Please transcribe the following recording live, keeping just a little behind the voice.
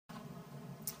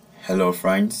Hello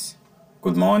friends,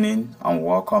 good morning and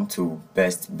welcome to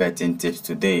Best Betting Tips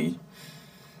Today.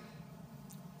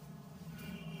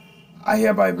 I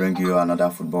hereby bring you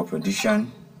another football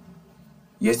prediction.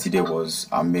 Yesterday was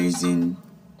amazing.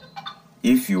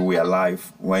 If you were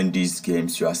alive when these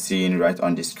games you are seeing right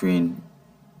on the screen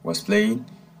was playing,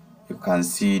 you can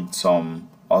see some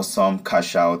awesome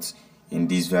cash outs in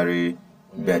these very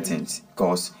bettings,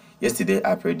 because yesterday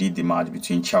I predicted the match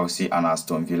between Chelsea and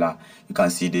Aston Villa. You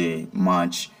can see the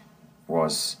match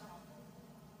was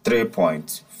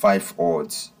 3.5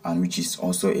 odds, and which is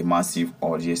also a massive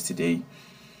odd yesterday.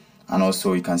 And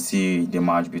also you can see the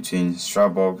match between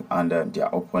Strasbourg and their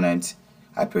opponent.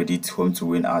 I predict home to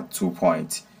win at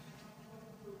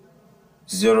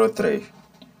 2.03.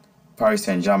 Paris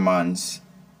Saint-Germain's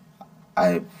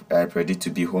I predict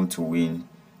to be home to win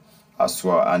as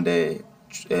well, and they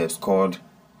scored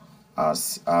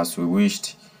as we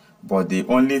wished. But the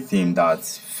only thing that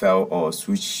fell us,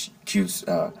 which keeps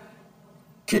that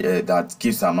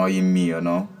keeps annoying me,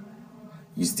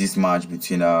 is this match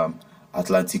between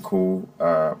Atletico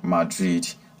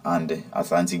Madrid and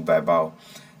Atlantic Bilbao.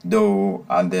 Though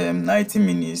at the 90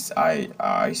 minutes,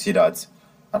 I see that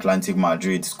Atlantic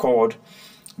Madrid scored,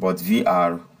 but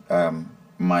VR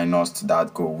minus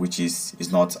that goal, which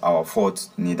is not our fault,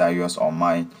 neither yours or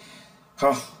mine.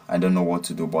 I don't know what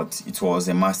to do, but it was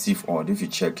a massive odd. If you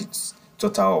check, it's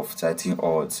total of 13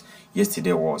 odds.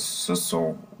 Yesterday was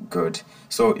so good.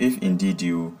 So if indeed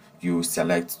you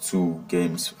select two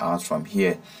games out from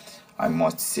here, I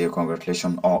must say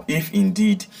congratulations. Or if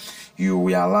indeed you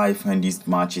were alive when these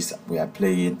matches were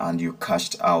playing and you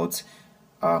cashed out,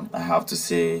 I have to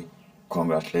say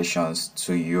congratulations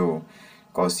to you,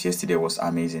 because yesterday was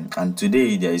amazing. And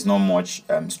today there is not much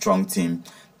strong team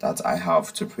that I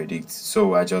have to predict,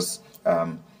 so I just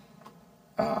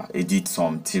edit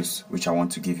some tips which I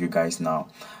want to give you guys now.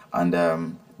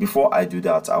 And before I do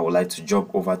that, I would like to jump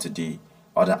over to the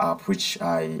other app which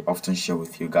I often share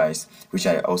with you guys, which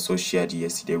I also shared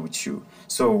yesterday with you.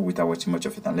 So without too much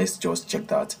of it, and let's just check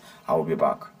that. I will be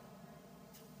back.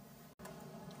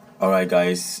 Alright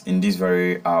guys, in this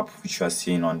very app which you are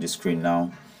seeing on the screen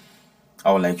now,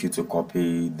 I would like you to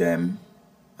copy them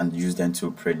and use them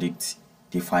to predict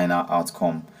the final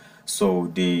outcome. So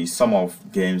the sum of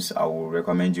games I will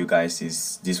recommend you guys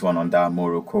is this one under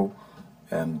Morocco,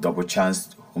 double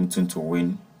chance home team to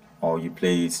win, or you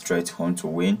play it straight home to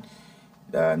win.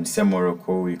 The same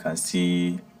Morocco, you can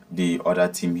see the other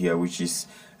team here, which is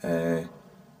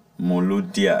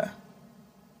Moludia.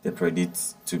 They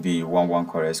predict to be 1-1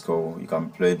 correct score. You can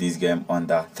play this game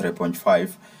under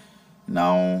 3.5.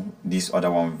 Now this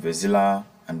other one, Vezila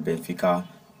and Benfica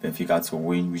to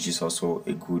win, which is also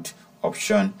a good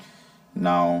option.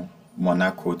 Now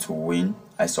Monaco to win.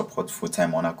 I support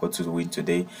full-time Monaco to win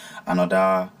today.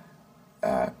 Another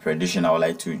prediction I would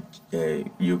like to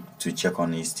you to check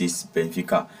on is this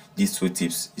Benfica. These two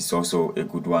tips is also a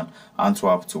good one.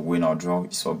 Antwerp to win or draw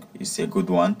is a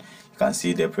good one. You can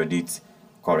see they predict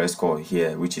correct score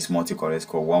here, which is multi-correct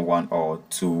score 1-1 or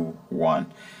 2-1.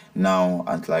 Now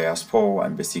Antalyaspor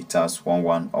and Besiktas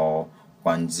 1-1 or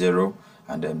 1-0.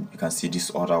 And then you can see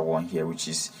this other one here, which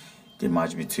is the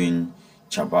match between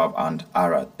Chabab and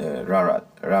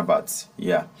Rabat.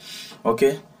 Yeah,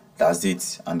 okay, that's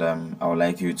it. And I would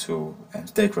like you to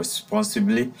take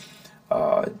responsibly.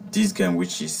 This game,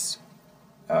 which is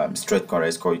straight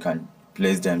correct score, you can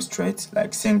place them straight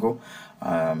like single,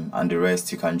 and the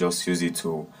rest you can just use it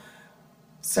to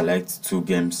select 2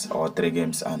 games or 3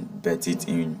 games and bet it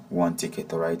in one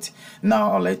ticket. All right,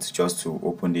 now I'd like to just to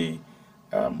open the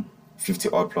 50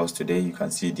 odd plus today. You can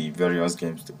see the various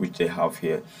games which they have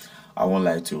here. I won't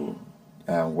like to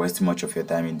waste much of your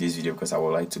time in this video, because I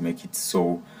would like to make it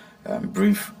so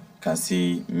brief. You can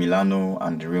see Milano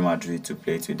and Real Madrid to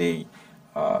play today.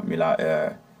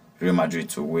 Real Madrid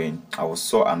to win. I was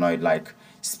so annoyed, like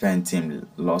Spain team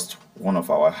lost one of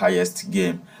our highest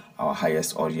game, our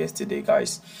highest odd yesterday,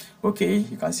 guys. Okay,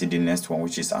 you can see the next one,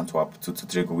 which is Antwerp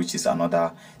 2-3, which is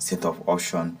another set of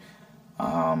option.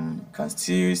 You can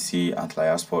still see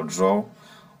Antalyaspor draw,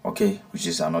 okay, which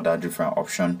is another different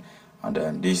option. And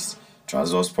then this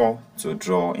Trabzonspor to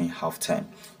draw in halftime,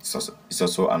 it's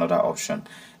also another option.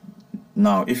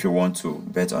 Now if you want to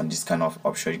bet on this kind of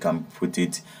option, you can put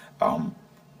it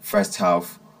first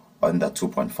half under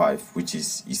 2.5, which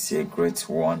is a great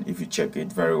one if you check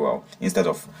it very well. Instead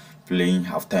of playing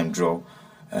halftime draw,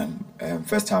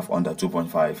 first half under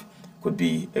 2.5 could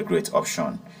be a great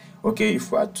option. Okay,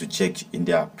 if we are to check in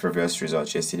their previous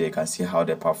results yesterday, you can see how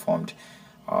they performed.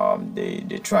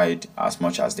 They tried as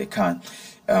much as they can.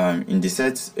 In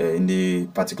the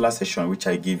particular session which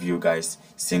I give you guys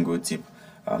single tip,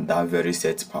 that very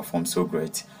set performed so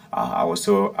great. I was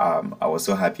so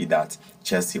happy that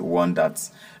Chelsea won that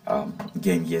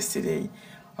game yesterday.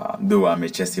 Though I'm a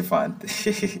Chelsea fan,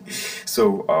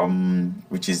 so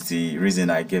which is the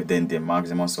reason I gave them the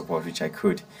maximum support which I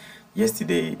could.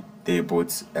 Yesterday they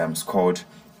both scored,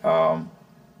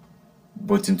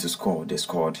 both to score. They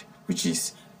scored, which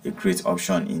is a great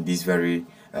option in this very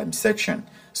section.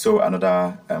 So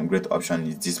another great option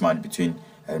is this match between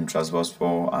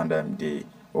Trabzonspor and the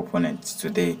opponent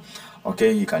today.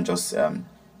 Okay, you can just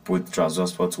put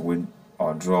Trabzonspor to win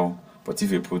or draw. But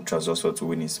if you put Trabzonspor to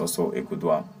win, it's also a good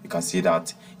one. You can see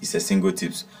that it's a single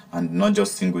tips, and not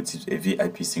just single tips, a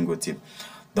VIP single tip.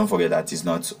 Don't forget that it's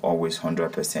not always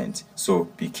 100%. So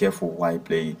be careful while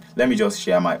playing. Let me just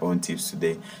share my own tips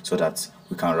today so that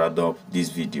we can wrap up this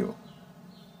video.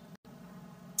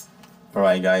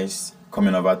 Alright guys,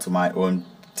 coming over to my own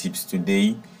tips today.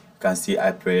 You can see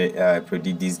I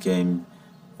predict this game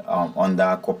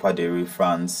under Copa del Rey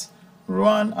France.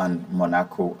 Rouen and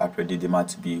Monaco, I predict the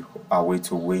match to be away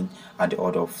to win at the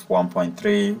odd of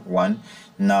 1.31.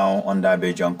 Now under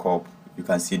Belgian Cup, you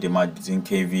can see the match between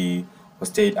KV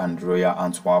Ostade and Royal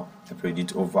Antwerp, I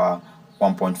predict over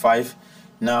 1.5.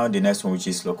 Now the next one, which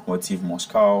is Lokomotiv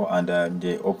Moscow and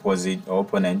the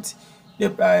opponent,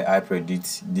 I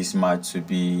predict this match to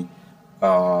be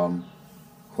home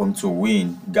to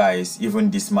win. Guys,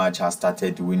 even this match has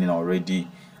started winning already.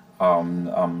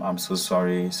 I'm so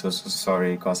sorry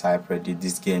because I predict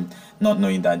this game not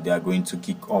knowing that they are going to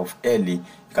kick off early. You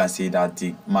can see that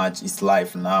the match is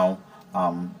live now.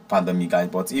 Pardon me guys,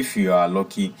 but if you are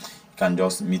lucky, you can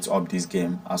just meet up this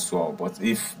game as well. But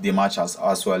if the match has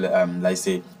as well let's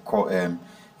say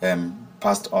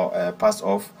passed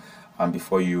off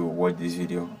before you watch this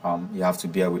video, you have to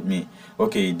bear with me.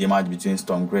 Okay, the match between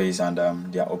Storm Grace and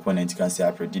their opponent, you can see I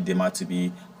predict the match to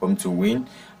be home to win.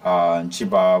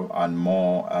 Chibab and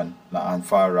Moore and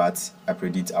Far Rats, I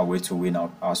predict away to win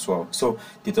out as well. So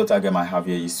the total game I have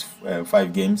here is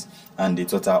 5 games, and the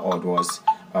total odd was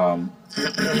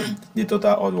the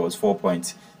total odd was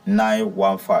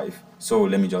 4.915. So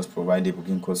let me just provide the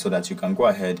booking code so that you can go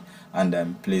ahead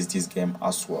and place this game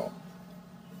as well.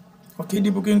 Okay,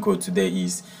 the booking code today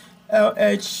is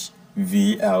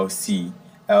LHVLC.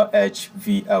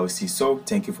 So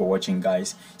thank you for watching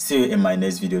guys. See you in my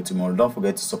next video tomorrow. Don't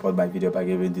forget to support my video by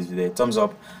giving this video a thumbs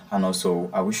up, and also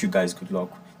I wish you guys good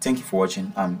luck. Thank you for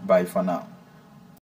watching and bye for now.